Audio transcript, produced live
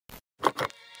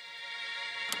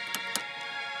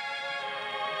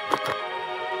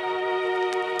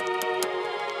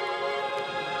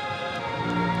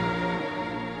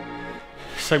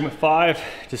segment 5,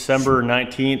 December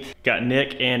 19th. Got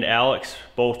Nick and Alex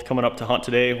both coming up to hunt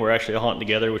today. We're actually hunting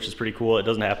together, which is pretty cool. It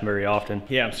doesn't happen very often.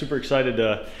 Yeah, I'm super excited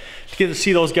to get to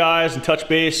see those guys and touch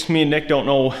base. Me and Nick don't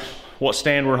know what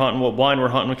stand we're hunting, what blind we're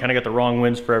hunting. We kind of got the wrong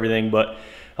winds for everything, but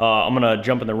I'm gonna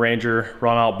jump in the Ranger,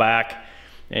 run out back,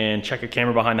 and check a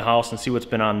camera behind the house and see what's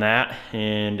been on that.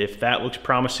 And if that looks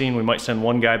promising, we might send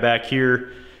one guy back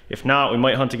here. If not, we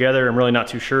might hunt together. I'm really not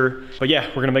too sure. But yeah,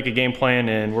 we're gonna make a game plan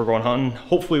and we're going hunting.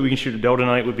 Hopefully we can shoot a doe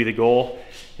tonight would be the goal.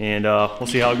 And we'll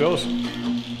see how it goes.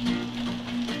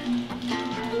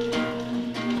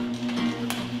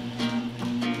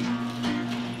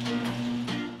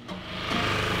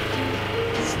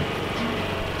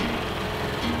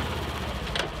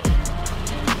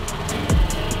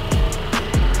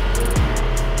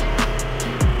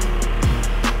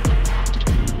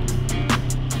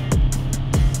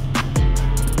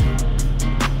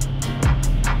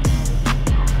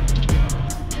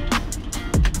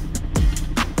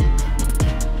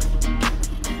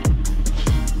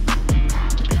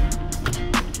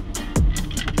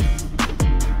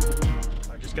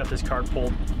 Got this card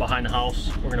pulled behind the house.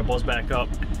 We're gonna buzz back up,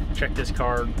 check this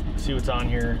card, see what's on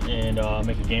here, and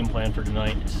make a game plan for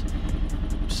tonight. It's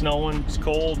snowing, it's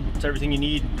cold, it's everything you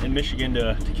need in Michigan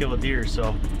to kill a deer,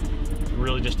 so it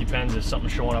really just depends if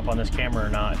something's showing up on this camera or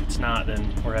not. If it's not,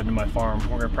 then we're heading to my farm.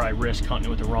 We're gonna probably risk hunting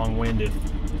with the wrong wind if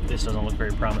this doesn't look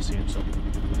very promising. So.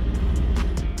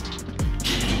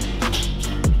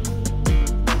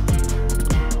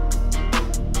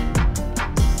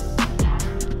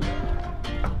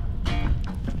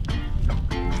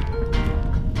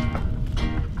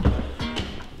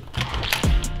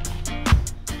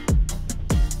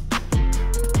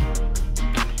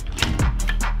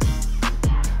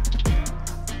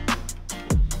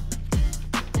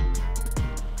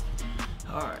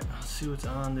 Alright, let's see what's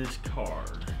on this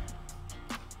card.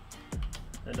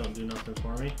 That don't do nothing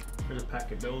for me. There's a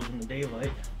pack of does in the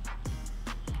daylight.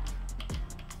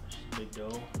 That's just a big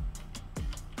doe.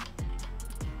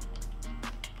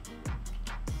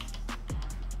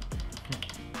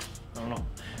 I don't know.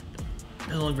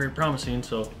 Doesn't look very promising,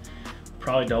 so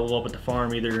probably double up at the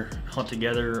farm, either hunt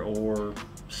together or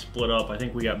split up. I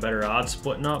think we got better odds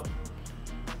splitting up.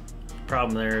 The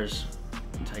problem there is,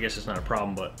 I guess it's not a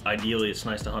problem, but ideally it's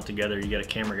nice to hunt together. You got a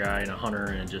camera guy and a hunter,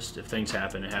 and just if things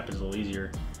happen, it happens a little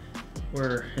easier.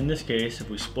 Where in this case, if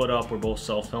we split up, we're both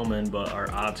self-filming, but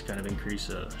our odds kind of increase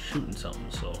shooting something.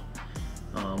 So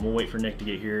we'll wait for Nick to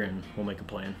get here and we'll make a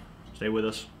plan. Stay with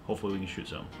us. Hopefully we can shoot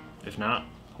some. If not,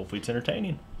 hopefully it's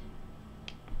entertaining.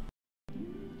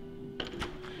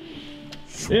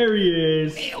 There he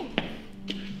is.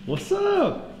 What's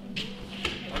up? You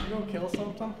gonna kill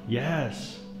something?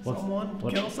 Yes.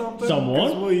 Kill something?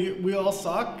 Someone? Because we all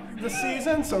suck this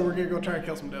season, so we're gonna go try and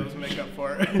kill some does and make up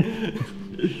for it.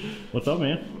 What's up,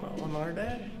 man? Well, another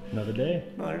day. Another day.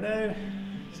 Another day.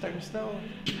 Starting to snow.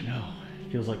 I know.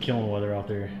 Feels like killing weather out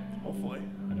there. Hopefully.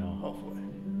 I know. Hopefully.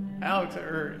 Alex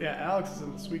is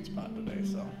in the sweet spot today,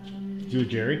 so. You with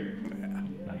Jerry? Yeah.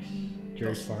 Nice.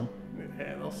 Jerry's farm?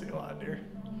 Yeah, they'll see a lot of deer.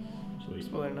 Sweet.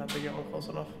 Just whether or not they get one close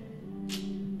enough.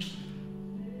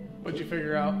 What'd you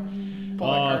figure out?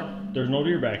 There's no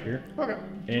deer back here. Okay.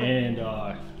 And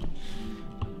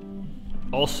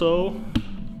also,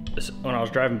 when I was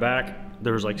driving back,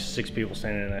 there was like 6 people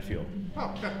standing in that field.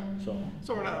 Oh, okay. So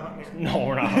we're not hunting here. No,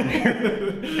 we're not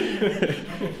hunting here.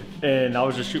 And I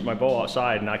was just shooting my bow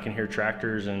outside, and I can hear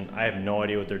tractors, and I have no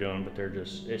idea what they're doing, but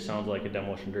it sounds like a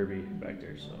demolition derby back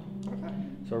there. So, okay.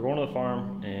 So we're going to the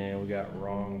farm, and we got the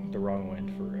wrong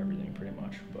wind for everything, pretty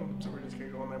much. But, So we're just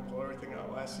gonna go in there and pull everything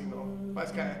out last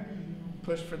guy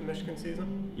pushed for the Michigan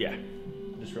season? yeah.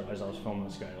 Just realized I was filming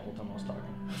this guy the whole time I was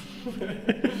talking.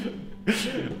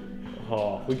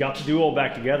 Oh, we got the duo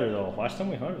back together though. Last time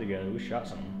we hunted together, we shot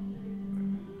something.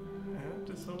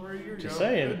 Yeah, just over a year ago. Just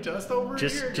saying. Just over a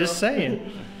year ago. Just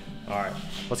saying. All right,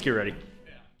 let's get ready.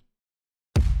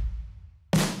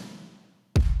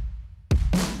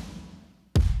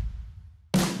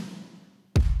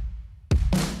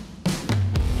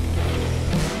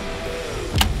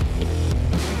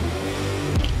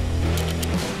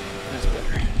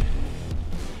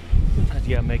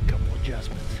 You gotta make a couple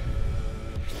adjustments.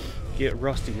 Get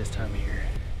rusty this time of year.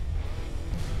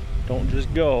 Don't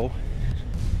just go.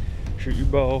 Shoot your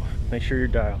bow, make sure you're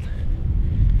dialed.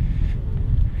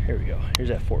 Here we go, here's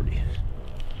that 40.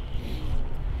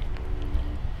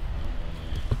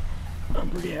 I'm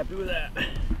pretty happy with that.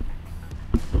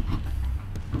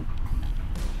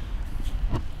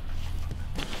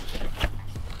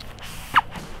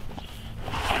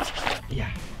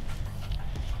 Yeah.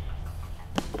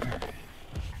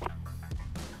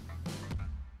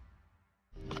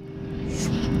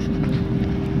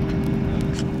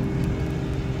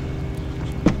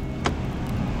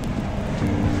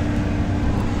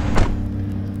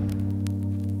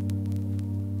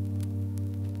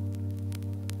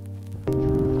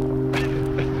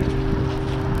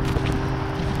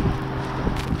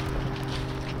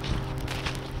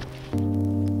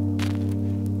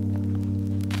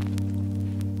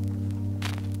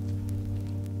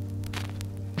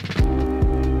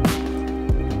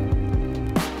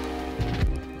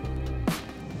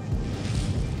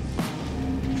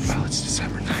 it's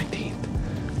December 19th.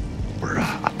 We're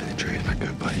up in the tree with my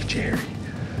good buddy Jerry.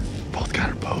 Both got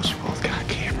our bows, we both got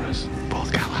cameras,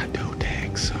 both got a lot of doe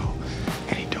tags, so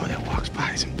any doe that walks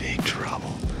by is in big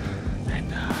trouble.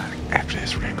 And after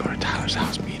this, we're gonna go to Tyler's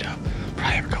house, meet up,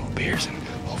 probably have a couple beers, and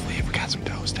hopefully if we got some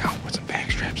does down, put some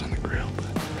back straps on the grill. But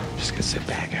I'm just gonna sit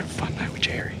back and have a fun night with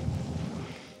Jerry.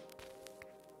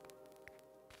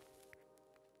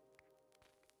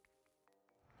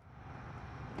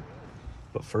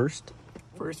 But first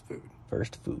food.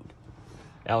 First food.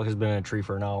 Alec has been in a tree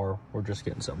for an hour. We're just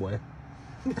getting Subway.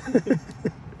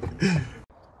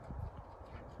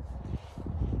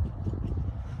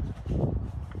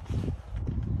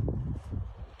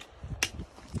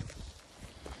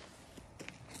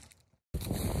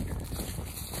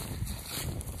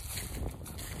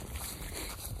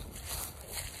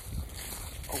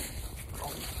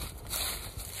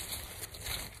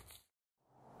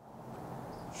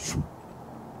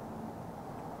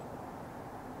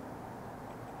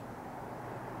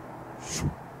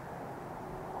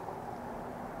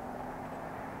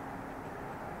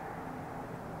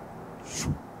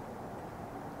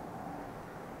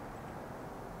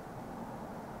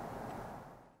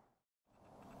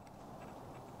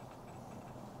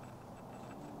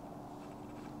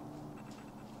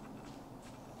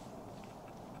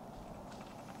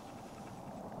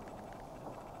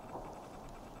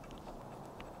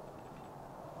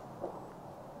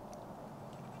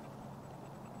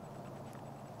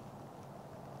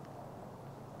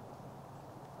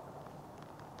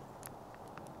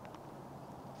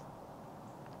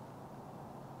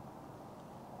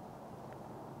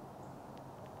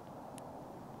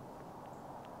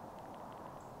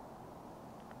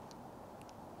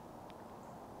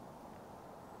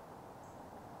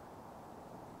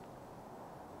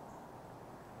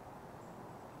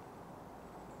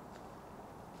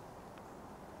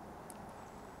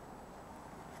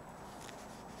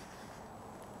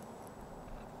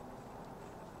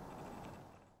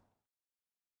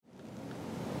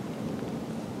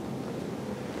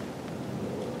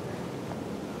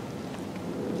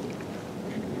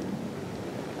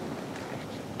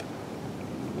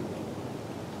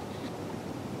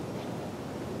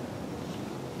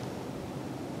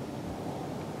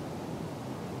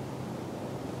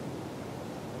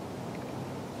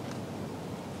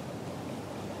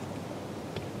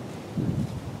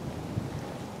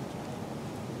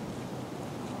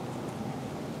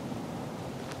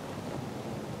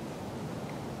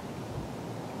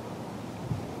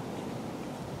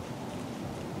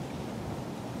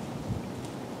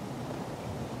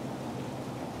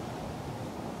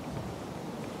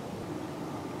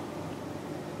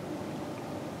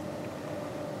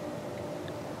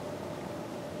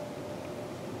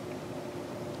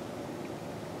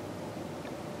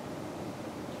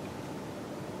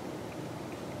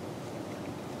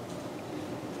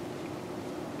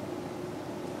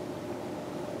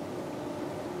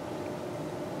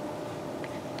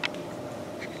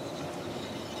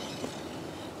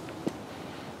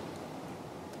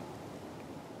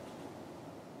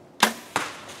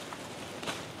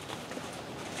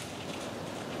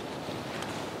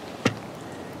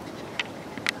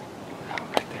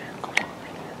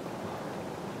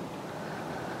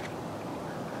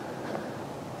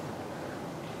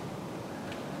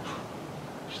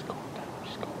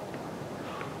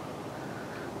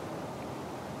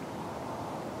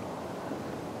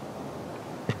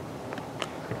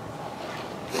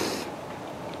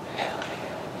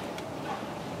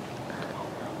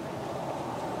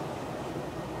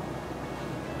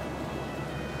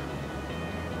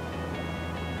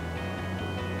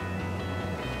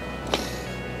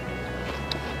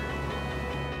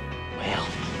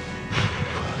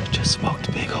 Smoked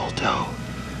a big old doe.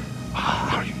 I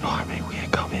don't even know how many we had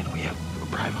come in. We had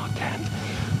probably about 10.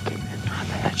 And they're on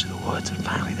the edge of the woods, and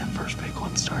finally that first big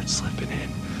one starts slipping in.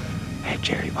 I had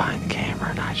Jerry behind the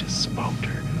camera, and I just smoked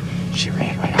her. She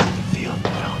ran right out of the field and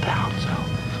fell down,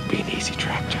 so be an easy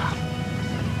track job.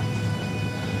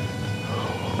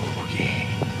 Oh, yeah.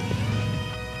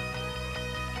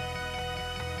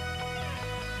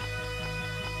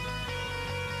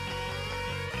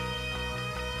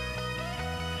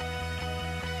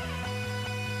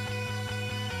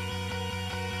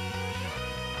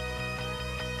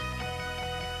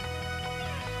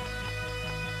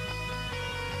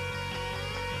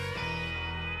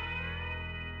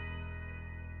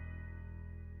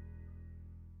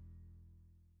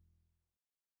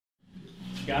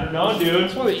 Got it done, dude.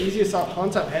 It's one of the easiest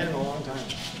hunts I've had in a long time.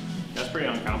 That's pretty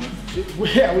uncommon.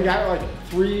 Yeah, we got like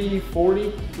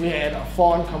 340. We had a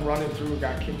fawn come running through,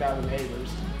 got kicked out of the neighbors.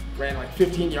 ran like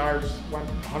 15 yards, went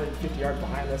 150 yards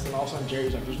behind us, and all of a sudden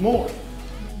Jerry's like, there's more.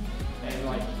 And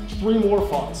like 3 more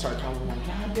fawns started coming. I'm like,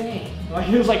 God dang. Like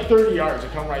it was like 30 yards to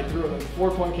come right through. And then the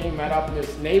 4th one came, met up, and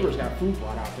this neighbor's got a food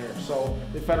plot out there. So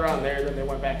they fed around there, then they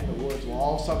went back in the woods. Well,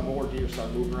 all of a sudden more deer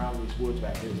started moving around in these woods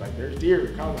back here. It was like, there's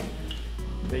deer coming.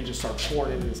 They just start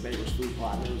pouring into this neighbor's food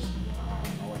plot. And there's, I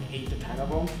don't know, like 8 to 10 of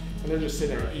them. And they're just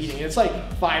sitting there eating. It's like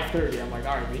 5:30. I'm like,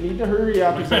 all right, we need to hurry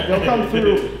up. He's like, they'll come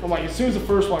through. I'm like, as soon as the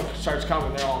first one starts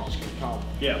coming, they're all just gonna come.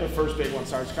 Yeah. The first big one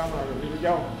starts coming. I'm like, here we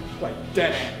go. Like,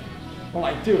 dead end. I'm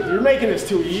like, dude, you're making this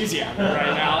too easy on me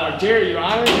right now. I'm like, Jerry, you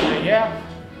on it? He's like, yeah.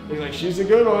 He's like, she's a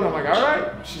good one. I'm like, all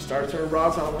right. She starts her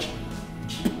broadside. I'm like,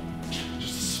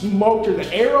 just smoked her.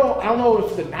 The arrow, I don't know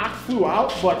if the knock flew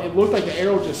out, but it looked like the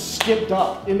arrow just skipped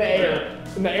up in the air.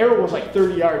 And the arrow was like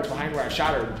 30 yards behind where I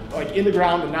shot her. Like in the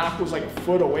ground, the knock was like a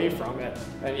foot away from it.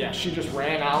 And yeah, she just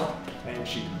ran out and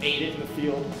she ate it in the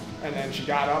field. And then she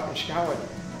got up and she kind of like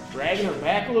dragging her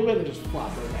back a little bit and just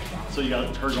flopped her back down. So you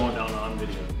got her going down on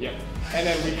video. Yep. And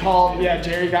then we called, yeah,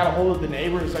 Jerry got a hold of the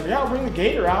neighbor. He's like, yeah, I'll bring the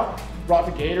gator out. Brought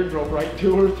the gator, drove right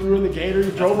to her, threw in the gator,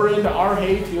 drove her into our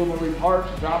hay field when we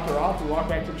parked, dropped her off, we walked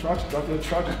back to the truck, jumped in the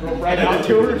truck, drove right out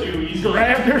to her,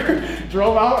 grabbed her,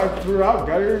 drove out, I threw her out,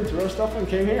 got her, and threw her stuff and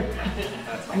came here.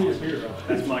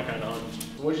 That's my kind of hunt.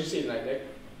 What did you see tonight, Nick?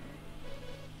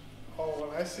 Oh,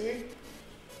 what I see?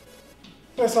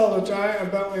 I saw the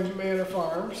giant Bentley Manor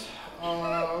Farms.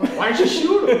 Why'd you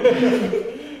shoot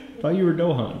him? Thought you were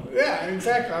doe hunting. Yeah,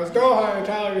 exactly. I was doe hunting, and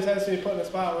Tyler just has to be put in a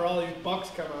spot where all these bucks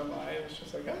come on by. It's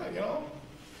just like, you know,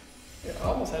 I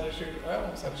almost had to shoot. I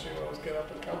almost had to shoot when I was getting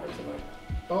up in cover tonight.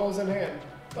 Bows in hand.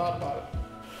 Thought about it.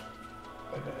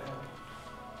 But didn't happen.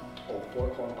 Oh,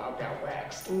 fork one about got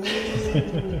waxed.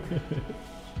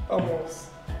 Almost.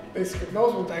 They scared.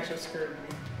 Those ones actually scared me.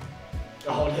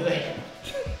 Oh, did they?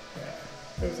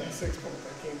 Yeah. It was like 6 points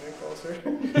that came in closer.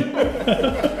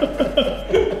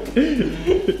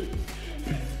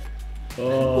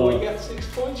 Oh, you got 6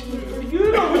 points. You look pretty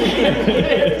good over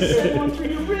there. Send one through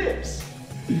your ribs.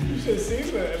 You should have seen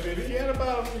that. I mean, he had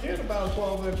about a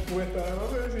 12-inch width on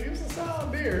him. He was a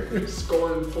solid deer.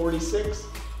 Scoring 46.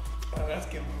 Oh, that's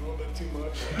giving him a little bit too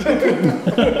much.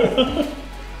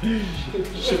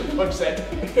 Should have punched that.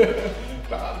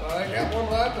 I got one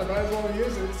left. I might as well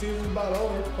use it. The season's about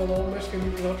over. Pull the old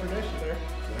Michigan tradition there.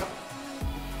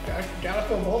 Yeah. Gotta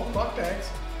fill both buck tags.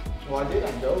 Well, I did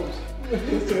on those.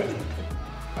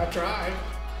 I tried.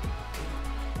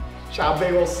 Shot a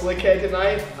big old slickhead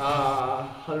tonight.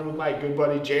 Hunted with my good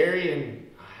buddy Jerry, and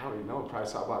I don't even know, probably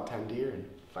saw about 10 deer. And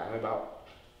finally, about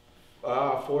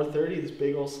 4:30, this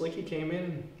big old slicky came in,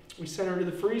 and we sent her to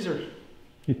the freezer.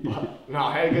 But, no,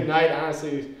 I had a good night.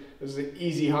 Honestly, it was an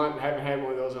easy hunt. I haven't had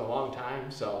one of those in a long time,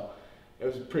 so it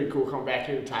was pretty cool coming back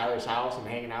here to Tyler's house and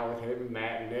hanging out with him and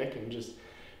Matt and Nick and just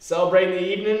celebrating the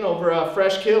evening over a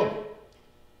fresh kill.